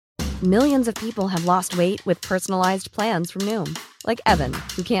Millions of people have lost weight with personalized plans from Noom. Like Evan,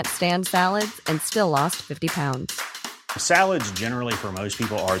 who can't stand salads and still lost 50 pounds. Salads generally for most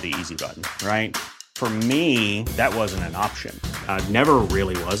people are the easy button, right? For me, that wasn't an option. I never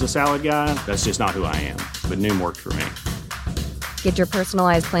really was a salad guy. That's just not who I am. But Noom worked for me. Get your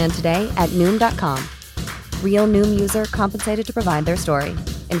personalized plan today at Noom.com. Real Noom user compensated to provide their story.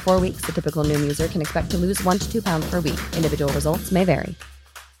 In 4 weeks, the typical Noom user can expect to lose 1 to 2 pounds per week. Individual results may vary.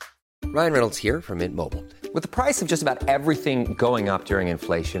 Ryan Reynolds here from Mint Mobile. With the price of just about everything going up during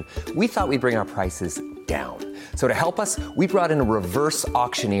inflation, we thought we'd bring our prices down. So to help us, we brought in a reverse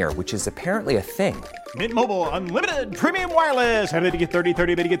auctioneer, which is apparently a thing. Mint Mobile Unlimited Premium Wireless. How to get 30,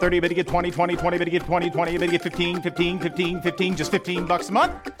 30, bit to get 30, bit to get 20, 20, 20, bit to get 20, 20, bit to get 15, 15, 15, 15, just $15 a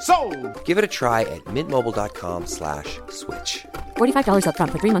month? Sold! Give it a try at mintmobile.com/switch. $45 up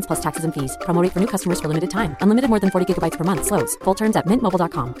front for 3 months plus taxes and fees. Promo rate for new customers for limited time. Unlimited more than 40 gigabytes per month. Slows full terms at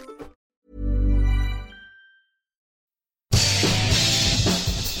mintmobile.com.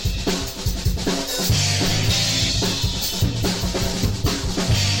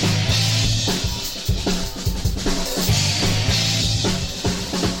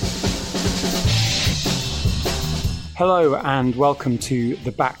 Hello and welcome to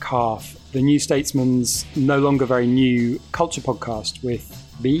The Back Half, the New Statesman's no longer very new culture podcast with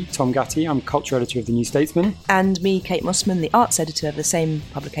me, Tom Gatty. I'm culture editor of The New Statesman. And me, Kate Mossman, the arts editor of the same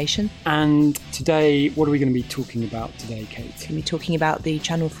publication. And today, what are we going to be talking about today, Kate? We're going to be talking about the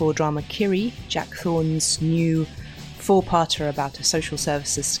Channel 4 drama Kiri, Jack Thorne's new four-parter about a social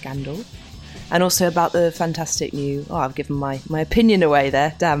services scandal. And also about the fantastic new... Oh, I've given my opinion away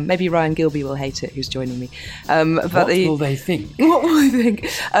there. Damn, maybe Ryan Gilbey will hate it, who's joining me. What will they think? What will they think?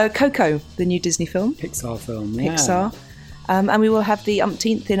 Coco, the new Disney film. Pixar film, yeah. Pixar. And we will have the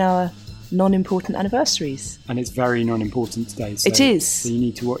umpteenth in our non-important anniversaries. And it's very non-important today. So, it is. So you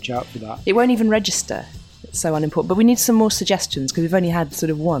need to watch out for that. It won't even register. It's so unimportant. But we need some more suggestions because we've only had sort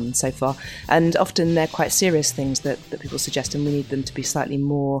of one so far. And often they're quite serious things that people suggest, and we need them to be slightly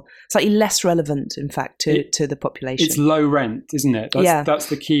less relevant, in fact, to the population. It's low rent, isn't it? That's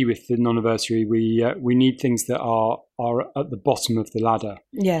the key with the non-anniversary. We need things that are at the bottom of the ladder.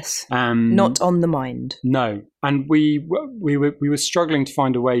 Yes, not on the mind. No, and we were struggling to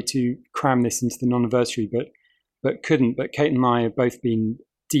find a way to cram this into the non-anniversary, but couldn't. But Kate and I have both been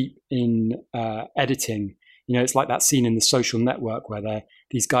deep in editing. You know, it's like that scene in The Social Network where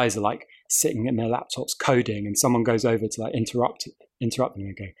these guys are like sitting in their laptops coding, and someone goes over to like interrupt them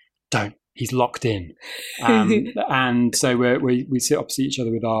and go, "Don't, he's locked in." And so we sit opposite each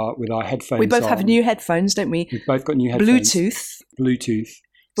other with our headphones. We both have new headphones, don't we? We've both got new headphones. Bluetooth.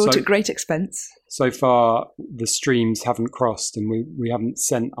 Bought at great expense. So far, the streams haven't crossed, and we haven't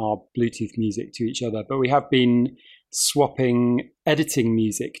sent our Bluetooth music to each other, but we have been swapping editing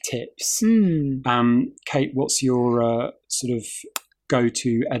music tips. Kate, what's your sort of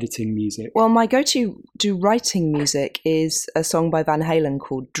go-to editing music? Well, my go-to writing music is a song by Van Halen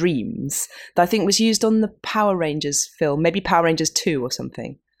called Dreams that I think was used on the Power Rangers film, maybe Power Rangers 2 or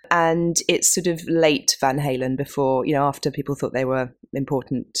something. And it's sort of late Van Halen before, after people thought they were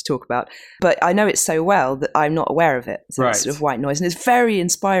important to talk about. But I know it so well that I'm not aware of it. So It's sort of white noise. And it's very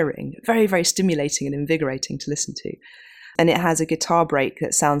inspiring, very, very stimulating and invigorating to listen to. And it has a guitar break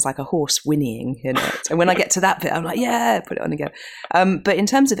that sounds like a horse whinnying in it. And when I get to that bit, I'm like, yeah, put it on again. But in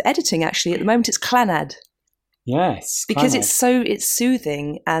terms of editing, actually, at the moment, it's Clannad. Yes. Because it's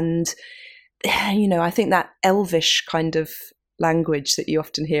soothing. And, I think that elvish kind of language that you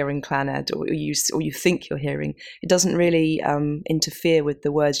often hear in Clannad, or you think you're hearing, it doesn't really interfere with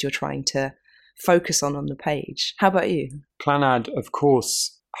the words you're trying to focus on the page. How about you? Clannad, of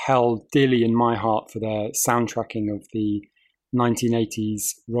course, held dearly in my heart for their soundtracking of the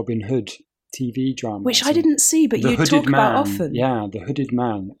 1980s Robin Hood TV drama, which I didn't see, but you talk about often. Yeah, The Hooded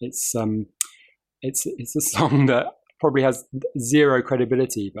Man. It's a song that probably has zero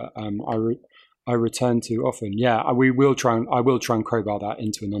credibility, but I return to often. Yeah, I will try and crowbar that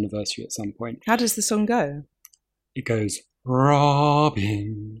into an anniversary at some point. How does the song go? It goes,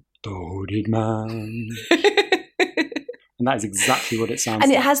 Robin, the Hooded Man. And that is exactly what it sounds like.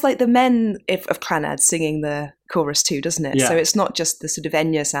 And it has like the men of Clannad singing the chorus too, doesn't it? Yeah. So it's not just the sort of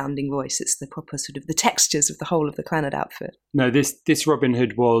Enya sounding voice, it's the proper sort of the textures of the whole of the Clannad outfit. No, this Robin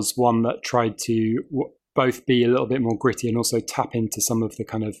Hood was one that tried to both be a little bit more gritty and also tap into some of the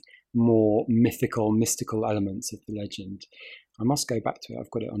kind of more mystical elements of the legend. I must go back to it. I've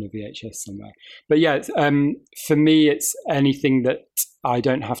got it on a VHS somewhere. But yeah, for me, it's anything that I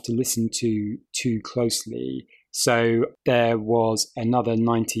don't have to listen to too closely. So there was another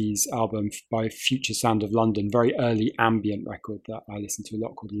 90s album by Future Sound of London, very early ambient record that I listened to a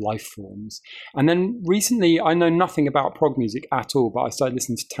lot called Lifeforms. And then recently, I know nothing about prog music at all, but I started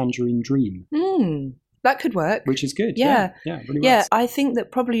listening to Tangerine Dream. That could work. Which is good. Yeah. Really yeah, works. I think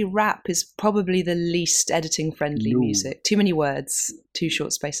that probably rap is probably the least editing friendly music. Too many words, too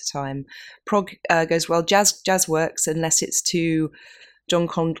short space of time. Prog goes well. Jazz works unless it's too John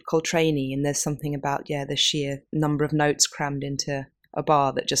Coltrane-y, and there's something about, the sheer number of notes crammed into a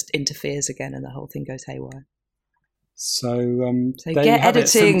bar that just interferes again and the whole thing goes haywire. So get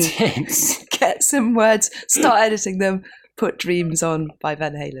editing. Some tips. Get some words, start editing them, put Dreams on by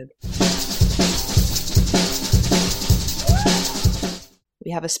Van Halen.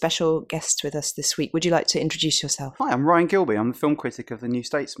 We have a special guest with us this week. Would you like to introduce yourself? Hi, I'm Ryan Gilby. I'm the film critic of The New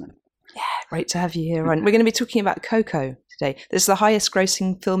Statesman. Yeah, great to have you here, Ryan. We're going to be talking about Coco today. This is the highest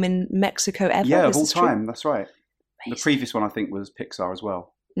grossing film in Mexico ever. Yeah, of all this true? time. That's right. Amazing. The previous one, I think, was Pixar as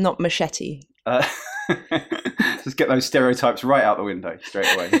well. Not Machete. Just get those stereotypes right out the window straight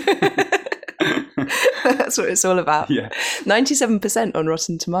away. That's what it's all about. Yeah. 97% on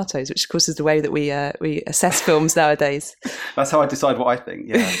Rotten Tomatoes, which of course is the way that we assess films nowadays. That's how I decide what I think.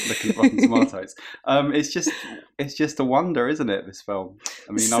 Yeah, looking at Rotten Tomatoes. It's just a wonder, isn't it? This film.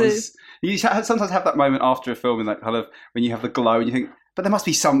 I mean, you sometimes have that moment after a film, in that kind of when you have the glow and you think, but there must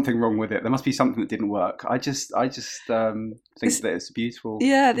be something wrong with it. There must be something that didn't work. I just think that it's beautiful.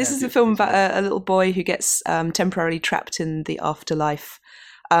 Yeah, this is a film about a little boy who gets temporarily trapped in the afterlife,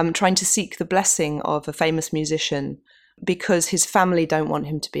 trying to seek the blessing of a famous musician because his family don't want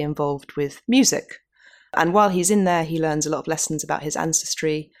him to be involved with music. And while he's in there, he learns a lot of lessons about his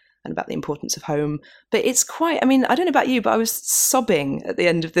ancestry and about the importance of home. But it's quite, I mean, I don't know about you, but I was sobbing at the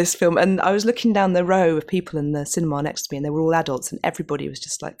end of this film, and I was looking down the row of people in the cinema next to me, and they were all adults, and everybody was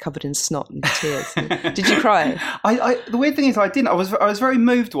just like covered in snot and tears. Did you cry? The weird thing is I didn't. I was very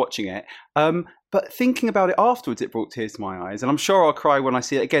moved watching it. But thinking about it afterwards, it brought tears to my eyes. And I'm sure I'll cry when I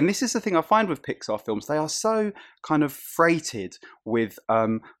see it again. This is the thing I find with Pixar films. They are so kind of freighted with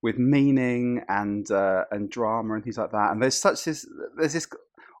meaning and drama and things like that. And there's this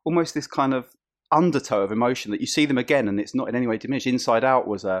almost this kind of undertow of emotion that you see them again, and it's not in any way diminished. Inside Out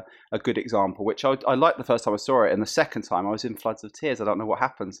was a good example, which I liked the first time I saw it, and the second time I was in floods of tears. I don't know what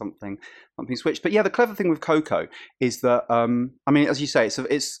happened, something switched. But yeah, the clever thing with Coco is that I mean, as you say,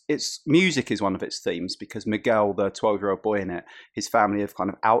 it's music is one of its themes, because Miguel, the 12-year-old boy in it, his family have kind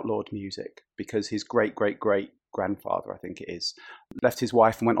of outlawed music because his great grandfather, I think it is, left his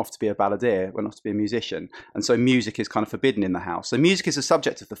wife and went off to be a balladeer, went off to be a musician. And so music is kind of forbidden in the house. So music is the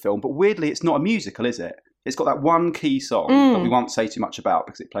subject of the film, but weirdly, it's not a musical, is it? It's got that one key song that we won't say too much about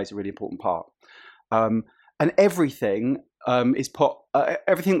because it plays a really important part. And everything is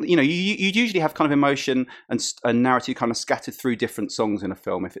everything, you usually have kind of emotion and narrative kind of scattered through different songs in a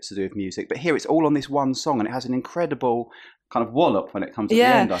film if it's to do with music. But here it's all on this one song, and it has an incredible kind of wallop when it comes to the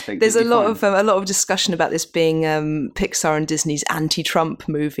end, I think. There's a lot of discussion about this being Pixar and Disney's anti-Trump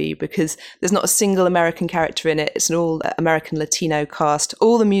movie, because there's not a single American character in it. It's an all American Latino cast.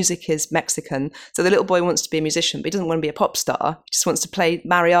 All the music is Mexican. So the little boy wants to be a musician, but he doesn't want to be a pop star. He just wants to play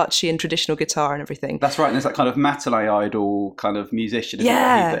mariachi and traditional guitar and everything. That's right. And there's that kind of matinee idol kind of musician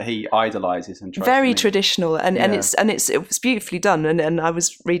that he idolizes and tries very to traditional, and it was beautifully done. And I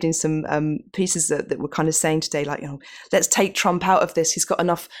was reading some pieces that were kind of saying today, like, let's take Trump out of this. He's got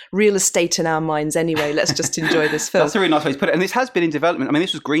enough real estate in our minds anyway. Let's just enjoy this film. That's a really nice way to put it. And this has been in development. I mean,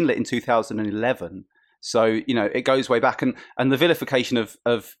 this was greenlit in 2011. So, it goes way back. And the vilification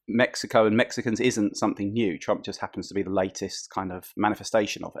of Mexico and Mexicans isn't something new. Trump just happens to be the latest kind of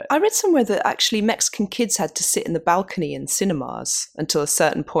manifestation of it. I read somewhere that actually Mexican kids had to sit in the balcony in cinemas until a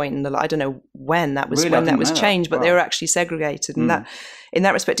certain point. And I don't know when that was changed, but they were actually segregated. And that, in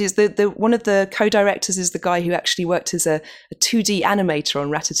that respect, is the one of the co-directors is the guy who actually worked as a 2D animator on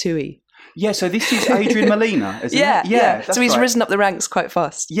Ratatouille. Yeah, so this is Adrian Molina, isn't it? Yeah. So he's risen up the ranks quite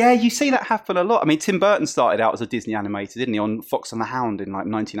fast. Yeah, you see that happen a lot. I mean, Tim Burton started out as a Disney animator, didn't he, on Fox and the Hound in like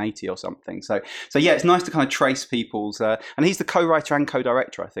 1980 or something. So yeah, it's nice to kind of trace people's... and he's the co-writer and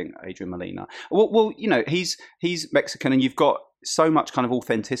co-director, I think, Adrian Molina. Well, he's Mexican, and you've got so much kind of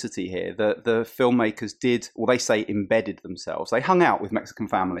authenticity here that the filmmakers they say embedded themselves. They hung out with Mexican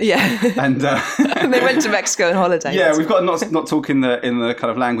families. Yeah. And they went to Mexico on holiday. Yeah, we've got not talk in the kind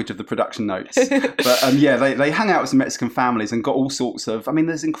of language of the production notes. But they hung out with some Mexican families and got all sorts of, I mean,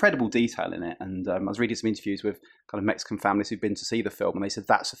 there's incredible detail in it. And I was reading some interviews with kind of Mexican families who've been to see the film, and they said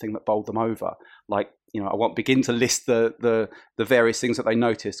that's the thing that bowled them over. Like I won't begin to list the various things that they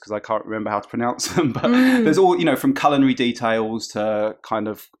noticed because I can't remember how to pronounce them. But there's all, from culinary details to kind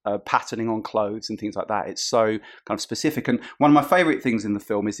of patterning on clothes and things like that. It's so kind of specific. And one of my favourite things in the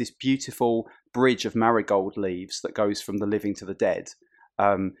film is this beautiful bridge of marigold leaves that goes from the living to the dead.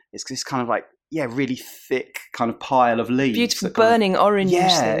 It's this kind of like, really thick kind of pile of leaves. Beautiful burning orange.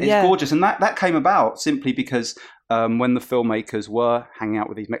 It's gorgeous. And that came about simply because when the filmmakers were hanging out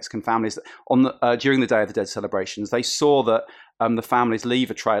with these Mexican families during the Day of the Dead celebrations, they saw that the families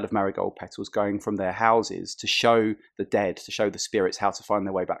leave a trail of marigold petals going from their houses to show the dead, to show the spirits how to find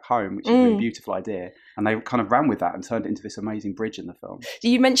their way back home, which is a really beautiful idea. And they kind of ran with that and turned it into this amazing bridge in the film.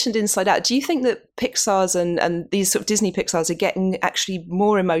 You mentioned Inside Out. Do you think that Pixar's and these sort of Disney Pixar's are getting actually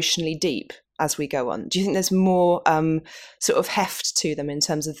more emotionally deep as we go on? Do you think there's more sort of heft to them in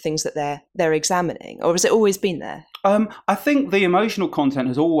terms of the things that they're examining, or has it always been there? I think the emotional content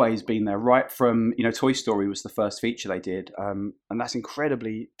has always been there, right from Toy Story was the first feature they did, and that's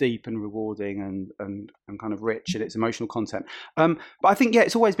incredibly deep and rewarding and kind of rich in its emotional content. But I think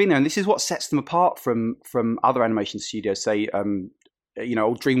it's always been there, and this is what sets them apart from other animation studios, say.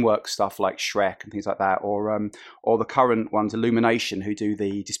 Old DreamWorks stuff like Shrek and things like that, or the current ones, Illumination, who do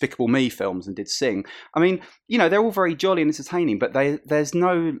the Despicable Me films and did Sing. I mean, they're all very jolly and entertaining, but there's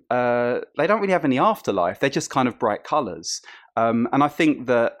no, they don't really have any afterlife. They're just kind of bright colours. And I think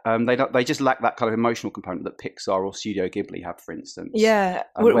that they just lack that kind of emotional component that Pixar or Studio Ghibli have, for instance. Yeah,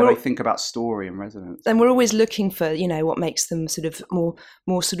 where they think about story and resonance. And we're always looking for what makes them sort of more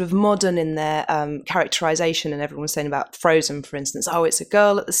sort of modern in their characterization. And everyone was saying about Frozen, for instance. Oh, it's a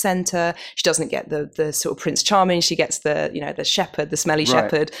girl at the center. She doesn't get the sort of Prince Charming. She gets the the shepherd, the smelly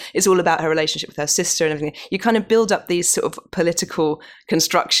shepherd. It's all about her relationship with her sister and everything. You kind of build up these sort of political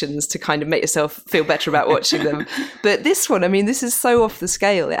constructions to kind of make yourself feel better about watching them. But this one, I mean, this is so off the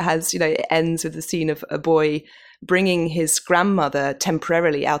scale. It has, it ends with the scene of a boy bringing his grandmother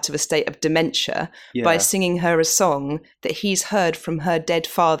temporarily out of a state of dementia by singing her a song that he's heard from her dead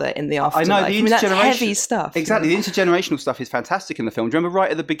father in the afterlife. I know, that's heavy stuff. Exactly, the intergenerational stuff is fantastic in the film. Do you remember right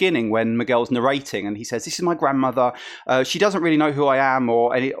at the beginning when Miguel's narrating and he says, "This is my grandmother. She doesn't really know who I am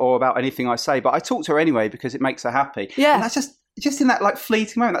or about anything I say, but I talk to her anyway because it makes her happy." Yeah, and that's just in that like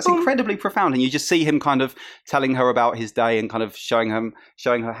fleeting moment, that's incredibly profound. And you just see him kind of telling her about his day and kind of showing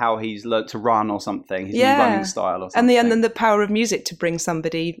her how he's learnt to run or something, his new running style or something. And then the power of music to bring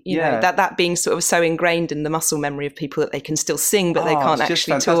somebody, that being sort of so ingrained in the muscle memory of people that they can still sing, but they can't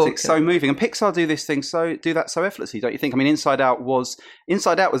actually talk. So moving. And Pixar do that so effortlessly, don't you think? I mean, Inside Out was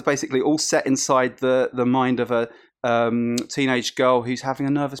basically all set inside the mind of a teenage girl who's having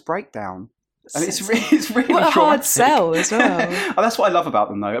a nervous breakdown. And it's really what a hard sell as well. That's what I love about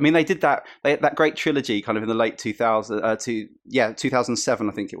them, though. I mean, they did that great trilogy kind of in the late 2007,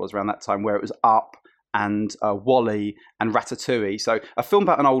 I think it was, around that time, where it was Up and Wall-E and Ratatouille. So a film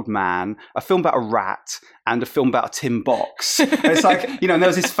about an old man, a film about a rat, and a film about a tin box. It's like, and there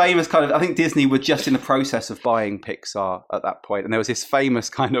was this famous kind of, I think Disney were just in the process of buying Pixar at that point, and there was this famous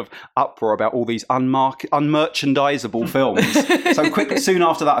kind of uproar about all these unmerchandisable films. So soon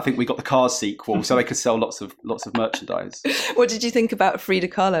after that, I think we got the Cars sequel, so they could sell lots of merchandise. What did you think about Frida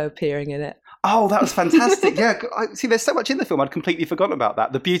Kahlo appearing in it? Oh, that was fantastic. Yeah. See, there's so much in the film. I'd completely forgotten about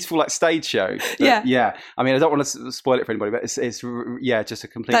that. The beautiful stage show. Yeah. I mean, I don't want to spoil it for anybody, but it's just a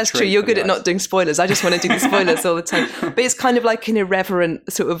complete That's true. You're good at not doing spoilers. I just want to do the spoilers all the time. But it's kind of like an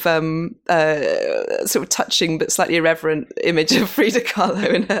irreverent sort of touching but slightly irreverent image of Frida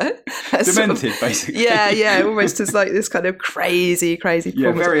Kahlo in her. Demented, basically. Yeah. Almost as like this kind of crazy performance.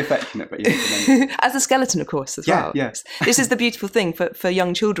 Yeah, very affectionate, but demented. As a skeleton, of course, as well. Yeah. This is the beautiful thing for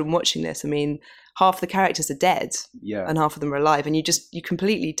young children watching this. I mean, half the characters are dead and half of them are alive, and you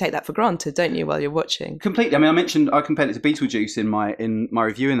completely take that for granted, don't you, while you're watching? Completely. I mean, I compared it to Beetlejuice in my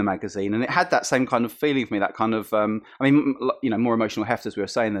review in the magazine, and it had that same kind of feeling for me, that kind of more emotional heft, as we were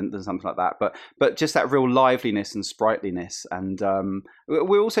saying, than something like that, but just that real liveliness and sprightliness. And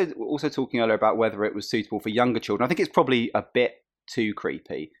we're also talking earlier about whether it was suitable for younger children. I think it's probably a bit too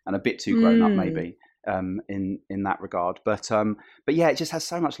creepy and a bit too grown up, maybe. In that regard, but yeah, it just has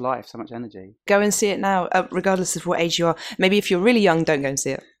so much life, so much energy. Go and see it now, regardless of what age you are. Maybe if you're really young, don't go and see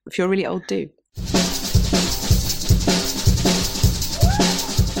it. If you're really old, do.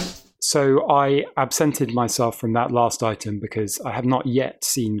 So I absented myself from that last item because I have not yet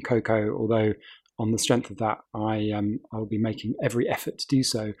seen Coco, although on the strength of that, I'll be making every effort to do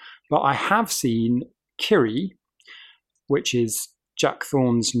so. But I have seen Kiri, which is Jack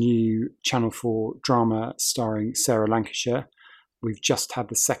Thorne's new Channel 4 drama starring Sarah Lancashire. We've just had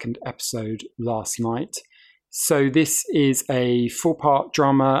the second episode last night. So this is a 4-part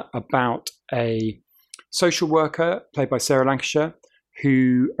drama about a social worker, played by Sarah Lancashire,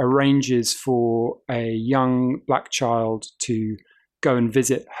 who arranges for a young black child to go and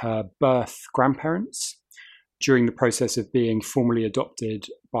visit her birth grandparents during the process of being formally adopted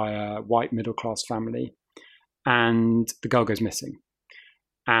by a white middle-class family. And the girl goes missing.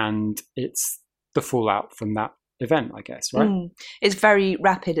 And it's the fallout from that event, I guess, right? It's very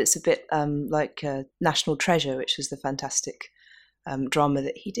rapid. It's a bit like National Treasure, which was the fantastic drama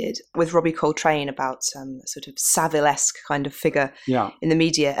that he did with Robbie Coltrane about a sort of Savile-esque kind of figure in the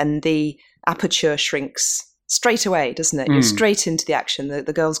media. And the aperture shrinks straight away, doesn't it? You're straight into the action.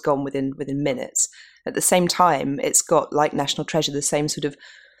 The girl's gone within minutes. At the same time, it's got, like National Treasure, the same sort of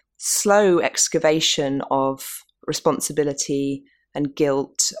slow excavation of responsibility and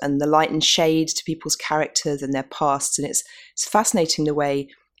guilt and the light and shade to people's characters and their pasts. And it's fascinating the way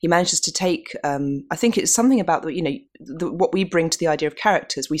he manages to take, I think it's something about, what we bring to the idea of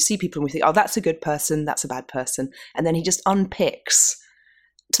characters. We see people and we think, oh, that's a good person, that's a bad person. And then he just unpicks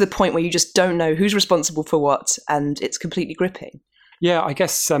to the point where you just don't know who's responsible for what, and it's completely gripping. Yeah, I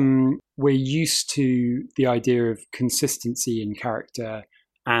guess we're used to the idea of consistency in character,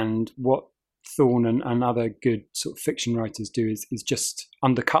 and what Thorne and other good sort of fiction writers do is just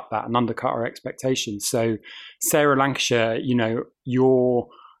undercut that and undercut our expectations. So Sarah Lancashire, you're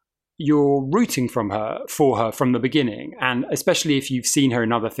rooting for her from the beginning, and especially if you've seen her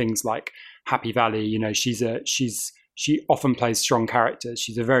in other things like Happy Valley, she often plays strong characters.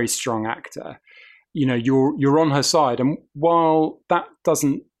 She's a very strong actor. You're on her side, and while that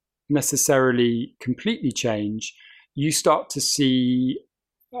doesn't necessarily completely change, you start to see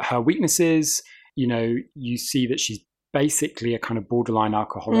her weaknesses. You see that she's basically a kind of borderline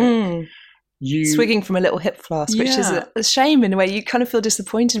alcoholic. Swigging from a little hip flask, which is a shame in a way. You kind of feel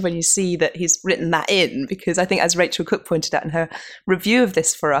disappointed when you see that he's written that in, because I think, as Rachel Cook pointed out in her review of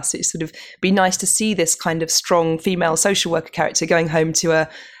this for us, it's sort of be nice to see this kind of strong female social worker character going home to a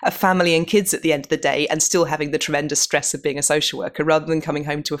family and kids at the end of the day and still having the tremendous stress of being a social worker, rather than coming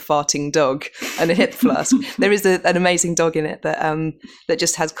home to a farting dog and a hip flask. There is an amazing dog in it that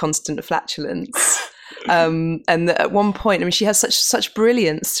just has constant flatulence. And at one point, she has such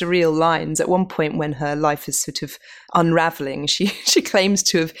brilliant, surreal lines. At one point, when her life is sort of unraveling, she claims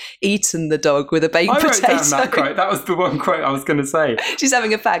to have eaten the dog with a baked potato. I wrote down that quote. That was the one quote I was going to say. She's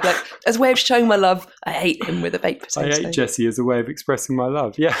having a fag, like, as a way of showing my love, I ate him with a baked potato. I ate Jesse as a way of expressing my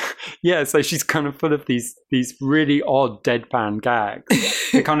love. Yeah. So she's kind of full of these really odd deadpan gags,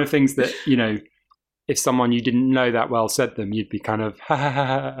 the kind of things that if someone you didn't know that well said them, you'd be kind of,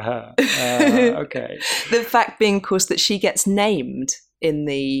 okay. The fact being, of course, that she gets named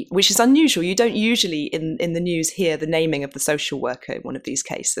which is unusual. You don't usually in the news hear the naming of the social worker in one of these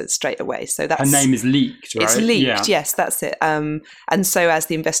cases straight away. So that's, her name is leaked, right? It's leaked, yes, that's it. And so as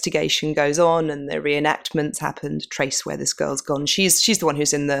the investigation goes on and the reenactments happen to trace where this girl's gone, she's the one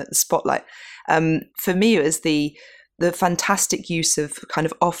who's in the spotlight. For me, it was the fantastic use of kind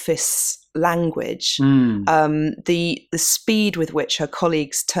of office language, the speed with which her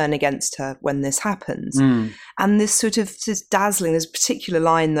colleagues turn against her when this happens, and this dazzling. There's a particular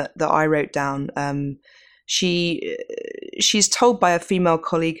line that I wrote down. She's told by a female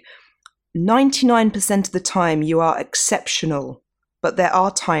colleague, 99% of the time you are exceptional, but there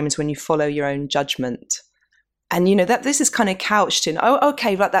are times when you follow your own judgment. And, that this is kind of couched in,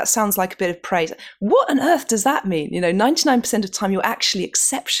 okay, that sounds like a bit of praise. What on earth does that mean? 99% of the time you're actually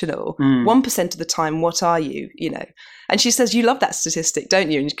exceptional. 1% of the time, what are you? And she says, you love that statistic, don't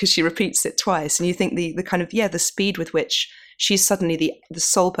you? Because she repeats it twice. And you think the kind of, the speed with which she's suddenly the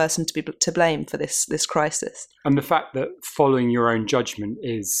sole person to blame for this crisis. And the fact that following your own judgment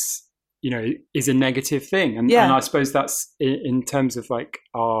is a negative thing. And I suppose that's in terms of like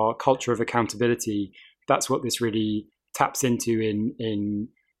our culture of accountability. That's what this really taps into in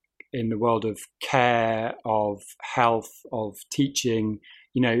the world of care, of health, of teaching.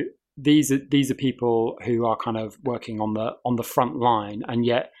 These are people who are kind of working on the front line, and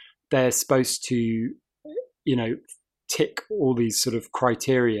yet they're supposed to, tick all these sort of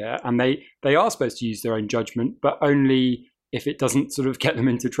criteria, and they are supposed to use their own judgment, but only if it doesn't sort of get them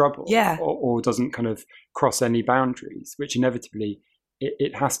into trouble, or doesn't kind of cross any boundaries, which inevitably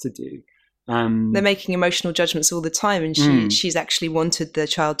it has to do. They're making emotional judgments all the time, and she's actually wanted the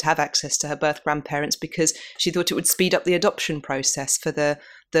child to have access to her birth grandparents because she thought it would speed up the adoption process for the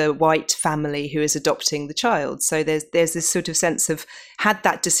white family who is adopting the child. So there's this sort of sense of, had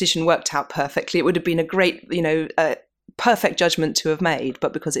that decision worked out perfectly, it would have been a great, perfect judgment to have made,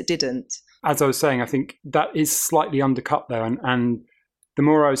 but because it didn't. As I was saying, I think that is slightly undercut there, and the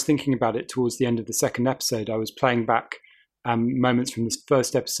more I was thinking about it towards the end of the second episode, I was playing back moments from this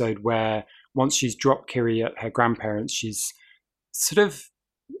first episode where once she's dropped Kiri at her grandparents, she's sort of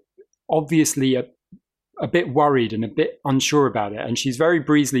obviously a bit worried and a bit unsure about it. And she's very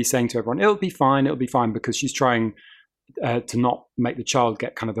breezily saying to everyone, it'll be fine, because she's trying to not make the child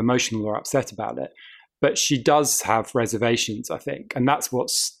get kind of emotional or upset about it. But she does have reservations, I think. And that's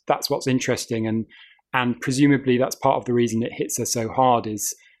what's interesting. And presumably that's part of the reason it hits her so hard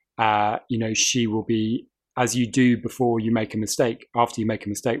is, she will be, as you do before you make a mistake, after you make a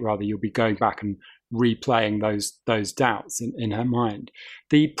mistake, rather, you'll be going back and replaying those doubts in her mind.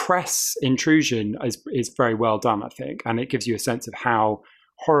 The press intrusion is very well done, I think. And it gives you a sense of how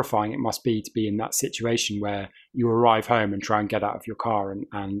horrifying it must be to be in that situation where you arrive home and try and get out of your car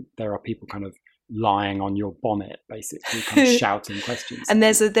and there are people kind of lying on your bonnet, basically, kind of shouting questions. And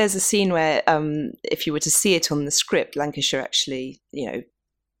there's a scene where, if you were to see it on the script, Lancashire actually,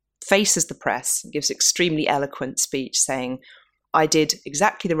 faces the press, gives extremely eloquent speech saying, I did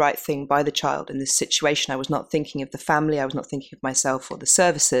exactly the right thing by the child in this situation. I was not thinking of the family. I was not thinking of myself or the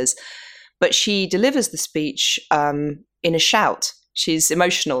services. But she delivers the speech in a shout. She's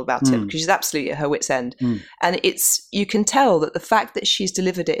emotional about it because she's absolutely at her wit's end. And you can tell that the fact that she's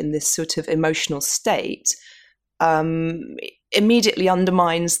delivered it in this sort of emotional state immediately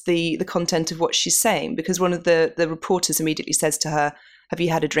undermines the content of what she's saying, because one of the reporters immediately says to her, have you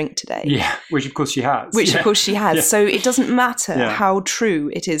had a drink today? Yeah, which of course she has. Yeah. So it doesn't matter how true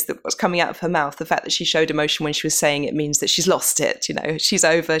it is that what's coming out of her mouth. The fact that she showed emotion when she was saying it means that she's lost it. She's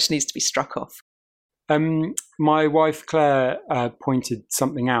over. She needs to be struck off. My wife Claire pointed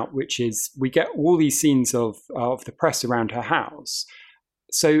something out, which is we get all these scenes of the press around her house.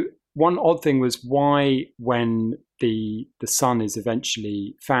 So one odd thing was why, when the son is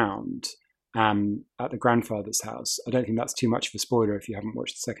eventually found at the grandfather's house, I don't think that's too much of a spoiler if you haven't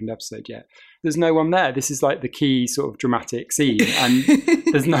watched the second episode yet, there's no one there. This is like the key sort of dramatic scene, and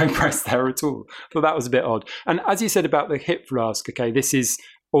there's no press there at all. So that was a bit odd. And as you said about the hip flask, okay, this is,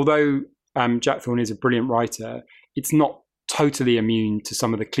 although Jack Thorne is a brilliant writer, it's not totally immune to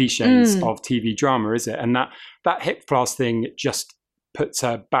some of the cliches of TV drama, is it? And that hip flask thing just puts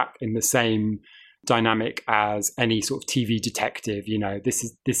her back in the same dynamic as any sort of TV detective.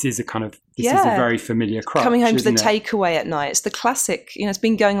 This is a kind of is a very familiar crutch. Coming home to the takeaway at night. It's the classic. It's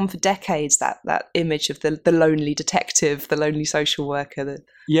been going on for decades. That image of the lonely detective, the lonely social worker.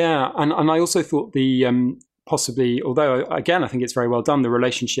 Yeah, and I also thought the possibly, although again I think it's very well done, the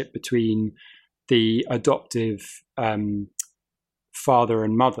relationship between the adoptive father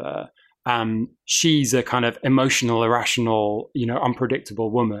and mother. She's a kind of emotional, irrational,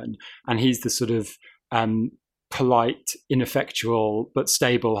 unpredictable woman, and he's the sort of polite, ineffectual but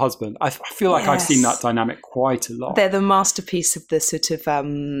stable husband. I feel like I've seen that dynamic quite a lot. They're the masterpiece of the sort of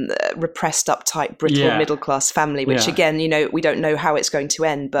repressed, uptight, brittle middle class family, which again, we don't know how it's going to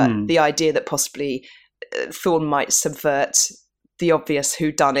end, but the idea that possibly Thorne might subvert the obvious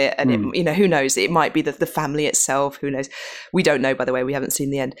whodunit, and who knows, it might be the family itself, who knows, we don't know, by the way, we haven't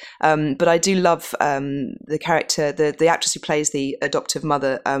seen the end, but I do love the character, the actress who plays the adoptive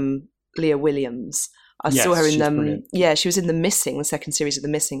mother, Leah Williams. I saw her in she was in The Missing, the second series of The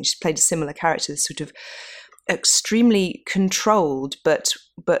Missing. She played a similar character, this sort of extremely controlled but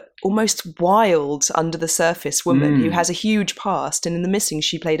almost wild under the surface woman who has a huge past. And in The Missing,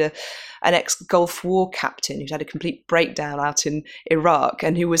 she played an ex-Gulf War captain who'd had a complete breakdown out in Iraq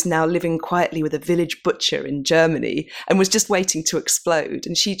and who was now living quietly with a village butcher in Germany and was just waiting to explode.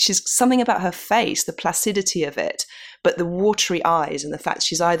 And she's something about her face, the placidity of it, but the watery eyes, and the fact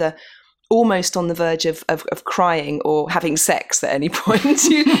she's either almost on the verge of crying or having sex at any point.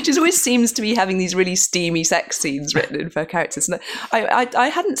 She always seems to be having these really steamy sex scenes written in for her characters. And I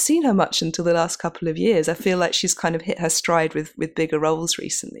hadn't seen her much until the last couple of years. I feel like she's kind of hit her stride with bigger roles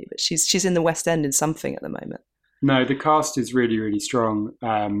recently, but she's in the West End in something at the moment. No, the cast is really, really strong.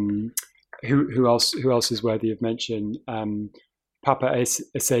 Who else is worthy of mention? Papa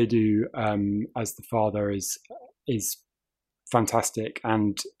Esedu as the father is fantastic,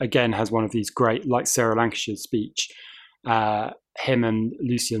 and again has one of these great, like Sarah Lancashire's speech. Him and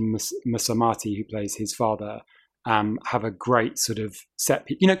Lucian Musamati, who plays his father, have a great sort of set,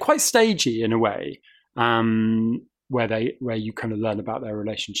 quite stagey in a way, where you kind of learn about their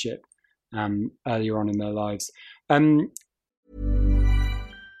relationship earlier on in their lives. Ryan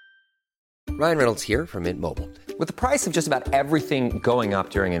Reynolds here from Mint Mobile. With the price of just about everything going up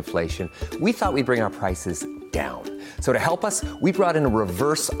during inflation, we thought we'd bring our prices down. So to help us, we brought in a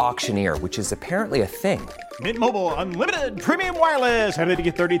reverse auctioneer, which is apparently a thing. Mint Mobile Unlimited Premium Wireless. How to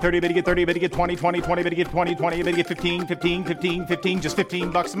get 30, 30, bit to get 30, bit to get 20, 20, 20, bit to get 20, 20, bit to get 15, 15, 15, 15, just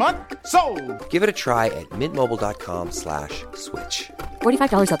 $15 a month? Sold! Give it a try at mintmobile.com/switch.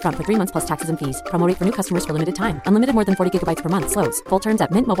 $45 up front for 3 months plus taxes and fees. Promo rate for new customers for limited time. Unlimited more than 40 gigabytes per month. Slows full terms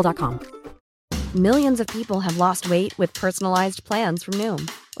at mintmobile.com. Millions of people have lost weight with personalized plans from Noom,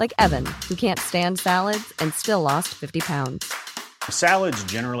 like Evan, who can't stand salads and still lost 50 pounds. Salads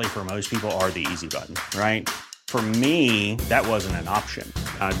generally for most people are the easy button, right? For me, that wasn't an option.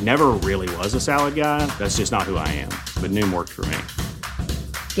 I never really was a salad guy. That's just not who I am. But Noom worked for me.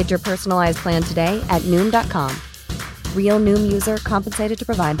 Get your personalized plan today at Noom.com. Real Noom user compensated to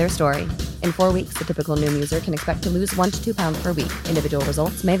provide their story. In 4 weeks, the typical Noom user can expect to lose 1 to 2 pounds per week. Individual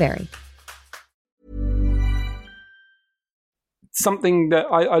results may vary. Something that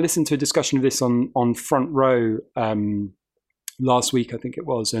I listened to a discussion of this on Front Row last week, I think it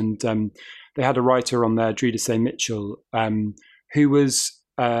was, and they had a writer on there, Drida Mitchell, who was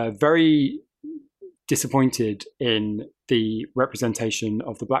very disappointed in the representation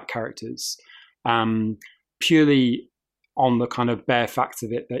of the black characters, purely on the kind of bare facts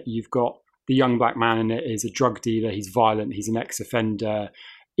of it, that you've got the young black man in it is a drug dealer, he's violent, he's an ex-offender.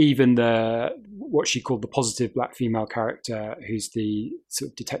 Even what she called the positive black female character, who's the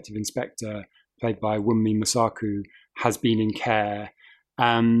sort of detective inspector played by Wunmi Masaku, has been in care,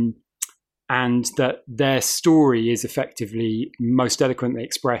 and that their story is effectively most eloquently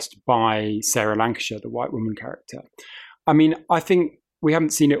expressed by Sarah Lancashire, the white woman character. I mean, I think we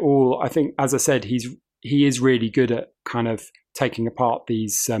haven't seen it all. I think, as I said, he is really good at kind of taking apart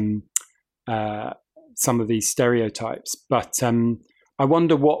these some of these stereotypes, but I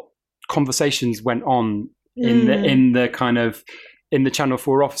wonder what conversations went on in the Channel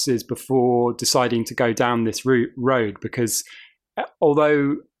 4 offices before deciding to go down this road, because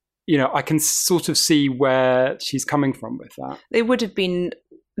although, you know, I can sort of see where she's coming from with that. There would have been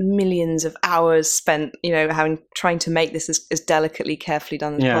millions of hours spent, you know, trying to make this as delicately, carefully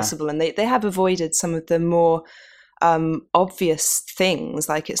done as possible. And they have avoided some of the more obvious things.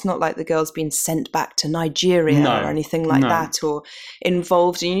 Like, it's not like the girl's been sent back to Nigeria or anything like that, or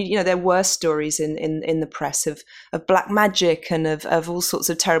involved in, you know, there were stories in the press of black magic and of all sorts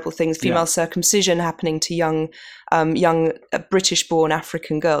of terrible things, female circumcision happening to young British born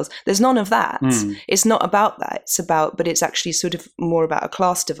African girls. There's none of that. It's not about that. But it's actually sort of more about a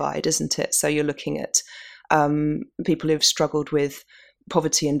class divide, isn't it? So you're looking at people who've struggled with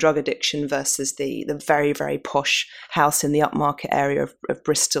poverty and drug addiction versus the very, very posh house in the upmarket area of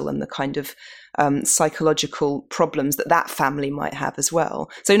Bristol, and the kind of psychological problems that family might have as well.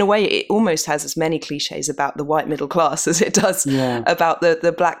 So in a way, it almost has as many cliches about the white middle class as it does about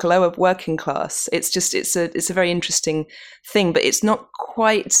the black lower working class. It's a very interesting thing, but it's not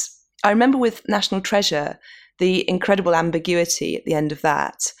quite. I remember with National Treasure, the incredible ambiguity at the end of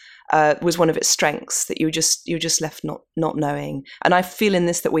that was one of its strengths, that you're just left not knowing. And I feel in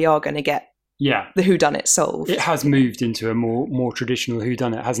this that we are going to get the whodunit solved. It has moved into a more traditional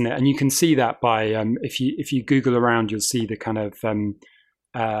whodunit, hasn't it? And you can see that by if you Google around, you'll see the kind of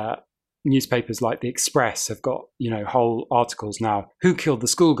newspapers like the Express have got, you know, whole articles now. Who killed the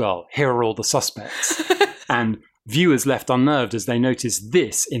schoolgirl? Here are all the suspects. And viewers left unnerved as they notice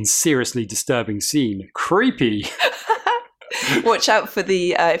this in seriously disturbing scene. Creepy. Watch out for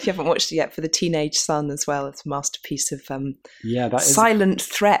the if you haven't watched it yet, for the Teenage Son as well. It's a masterpiece of that is silent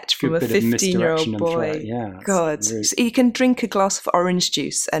threat from a 15-year-old boy. God, really... So he can drink a glass of orange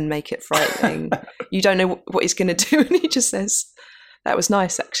juice and make it frightening. You don't know what he's going to do, and he just says, "That was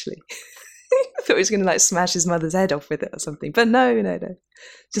nice, actually." I thought he was going to like smash his mother's head off with it or something, but no,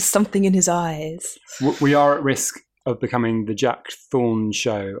 just something in his eyes. We are at risk of becoming the Jack Thorne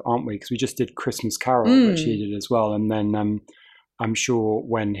show, aren't we? Because we just did Christmas Carol, which he did as well, and then I'm sure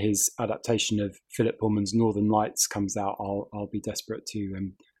when his adaptation of Philip Pullman's Northern Lights comes out, I'll be desperate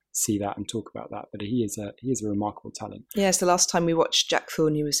to see that and talk about that. But he is a remarkable talent. Yes, the last time we watched Jack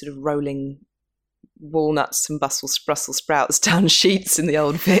Thorne, he was sort of rolling walnuts and Brussels sprouts down sheets in the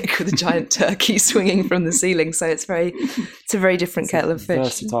old Vic with a giant turkey swinging from the ceiling. So it's a very different kettle of fish.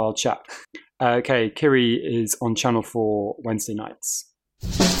 Versatile chap. Okay, Kiri is on Channel 4 Wednesday nights.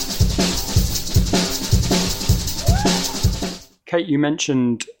 Kate, you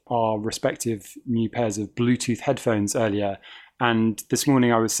mentioned our respective new pairs of Bluetooth headphones earlier, and this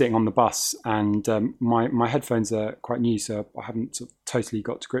morning I was sitting on the bus, and my headphones are quite new, so I haven't sort of totally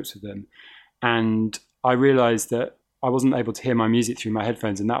got to grips with them. And I realised that I wasn't able to hear my music through my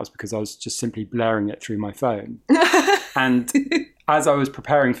headphones, and that was because I was just simply blaring it through my phone. And as I was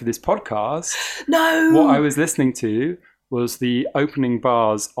preparing for this podcast, No! what I was listening to was the opening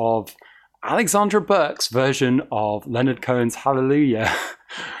bars of Alexandra Burke's version of Leonard Cohen's Hallelujah.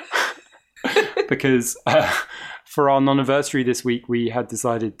 Because for our non-anniversary this week, we had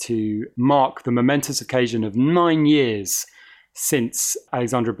decided to mark the momentous occasion of 9 years since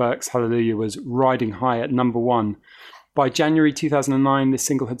Alexandra Burke's Hallelujah was riding high at number one. By January 2009, this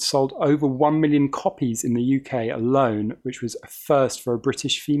single had sold over 1 million copies in the UK alone, which was a first for a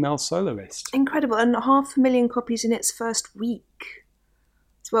British female soloist. Incredible. And 500,000 copies in its first week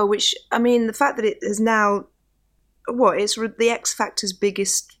as well, which, I mean, the fact that it is now, it's the X Factor's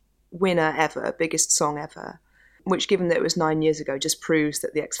biggest winner ever, biggest song ever, which, given that it was 9 years ago, just proves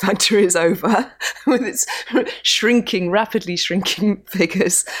that the X Factor is over with its rapidly shrinking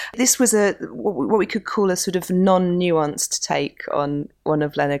figures. This was what we could call a sort of non-nuanced take on one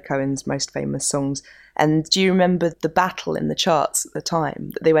of Leonard Cohen's most famous songs. And do you remember the battle in the charts at the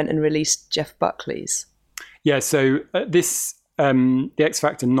time that they went and released Jeff Buckley's? Yeah, so the X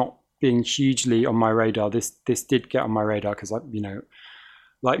Factor not being hugely on my radar, this did get on my radar because,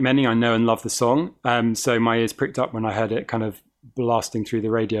 like many, I know and love the song. So my ears pricked up when I heard it kind of blasting through the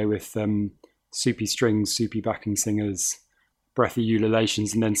radio with soupy strings, soupy backing singers, breathy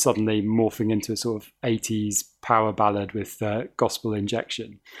ululations, and then suddenly morphing into a sort of 80s power ballad with gospel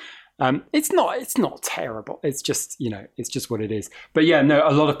injection. It's not terrible. It's just, it's just what it is. But yeah, no,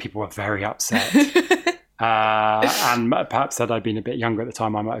 a lot of people were very upset. And perhaps had I been a bit younger at the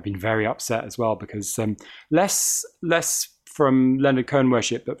time, I might have been very upset as well, because less from Leonard Cohen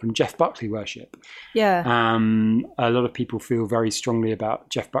worship, but from Jeff Buckley worship. Yeah. A lot of people feel very strongly about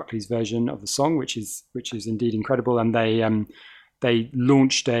Jeff Buckley's version of the song, which is indeed incredible. And they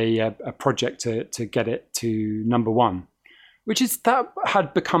launched a project to get it to number one, that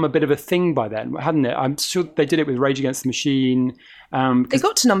had become a bit of a thing by then, hadn't it? I'm sure they did it with Rage Against the Machine. It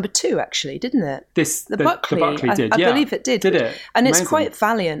got to number 2, actually, didn't it? The Buckley did, I believe it did. Did it? And Amazing. It's quite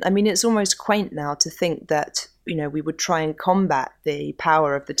valiant. I mean, it's almost quaint now to think that, we would try and combat the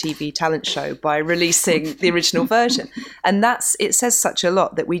power of the TV talent show by releasing the original version. And it says such a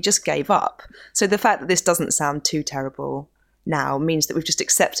lot that we just gave up. So the fact that this doesn't sound too terrible now means that we've just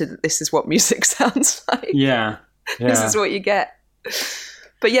accepted that this is what music sounds like. Yeah. This is what you get.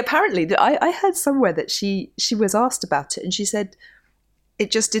 But yeah, apparently, I heard somewhere that she was asked about it, and she said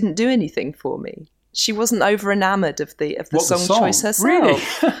it just didn't do anything for me. She wasn't over enamoured of the song choice herself. Really?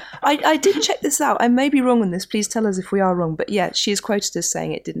 I did check this out. I may be wrong on this. Please tell us if we are wrong. But yeah, she is quoted as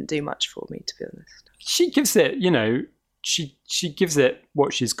saying it didn't do much for me, to be honest. She gives it, she gives it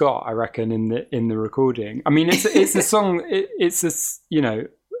what she's got, I reckon, in the recording. I mean, it's a song. It's a,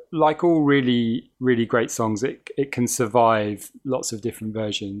 like all really, really great songs, it can survive lots of different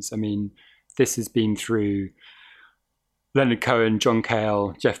versions. I mean, this has been through Leonard Cohen, John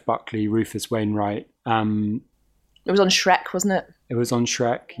Cale, Jeff Buckley, Rufus Wainwright. It was on Shrek, wasn't it? It was on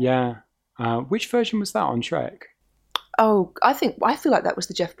Shrek, yeah. Which version was that on Shrek? Oh, I feel like that was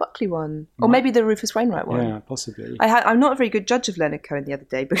the Jeff Buckley one, or maybe the Rufus Wainwright one. Yeah, possibly. I'm not a very good judge of Leonard Cohen the other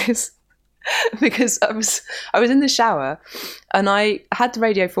day because I was in the shower and I had the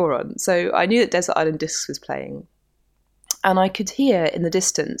Radio 4 on, so I knew that Desert Island Discs was playing, and I could hear in the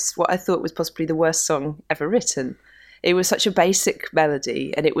distance what I thought was possibly the worst song ever written. It was such a basic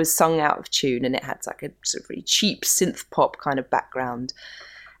melody, and it was sung out of tune, and it had like a sort of really cheap synth pop kind of background.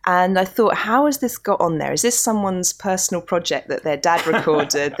 And I thought, how has this got on there? Is this someone's personal project that their dad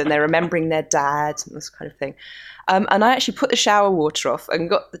recorded and they're remembering their dad and this kind of thing? And I actually put the shower water off and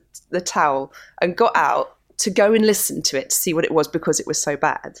got the towel and got out to go and listen to it to see what it was, because it was so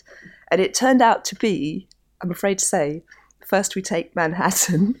bad. And it turned out to be, I'm afraid to say, First We Take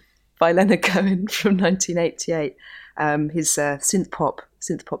Manhattan by Leonard Cohen from 1988. His synth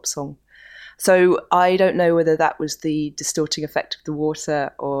pop song. So I don't know whether that was the distorting effect of the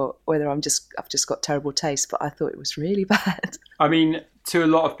water or whether I've just got terrible taste, but I thought it was really bad. I mean, to a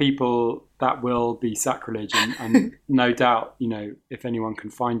lot of people that will be sacrilege, and no doubt, if anyone can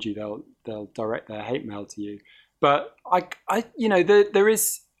find you, they'll direct their hate mail to you. But there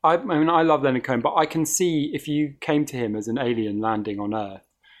is. I mean, I love Leonard Cohen, but I can see if you came to him as an alien landing on Earth,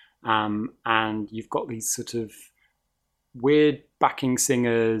 and you've got these sort of weird backing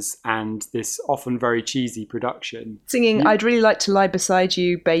singers and this often very cheesy production. Singing, I'd really like to lie beside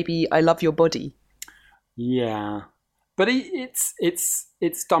you, baby, I love your body. Yeah. But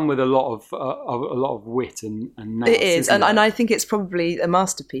it's done with a lot of wit and nous, it is, and I think it's probably a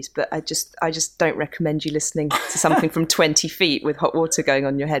masterpiece. But I just don't recommend you listening to something from 20 feet with hot water going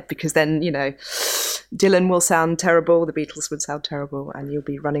on your head, because then Dylan will sound terrible, the Beatles would sound terrible, and you'll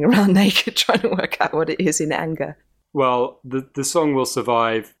be running around naked trying to work out what it is in anger. Well, the song will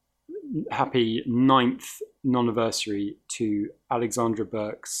survive. Happy 9th non-anniversary to Alexandra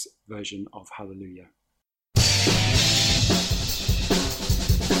Burke's version of Hallelujah.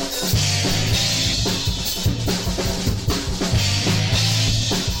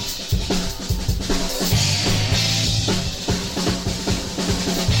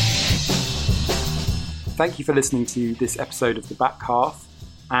 Thank you for listening to this episode of The Back Half,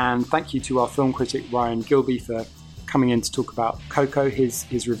 and thank you to our film critic Ryan Gilby for coming in to talk about Coco.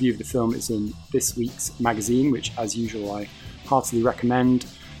 His review of the film is in this week's magazine, which as usual I heartily recommend.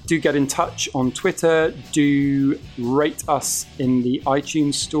 Do get in touch on Twitter, do rate us in the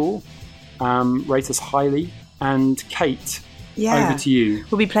iTunes store, rate us highly, and Kate, over to you.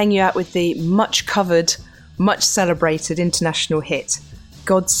 We'll be playing you out with the much covered, much celebrated international hit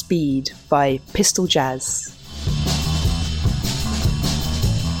Godspeed by Pistol Jazz.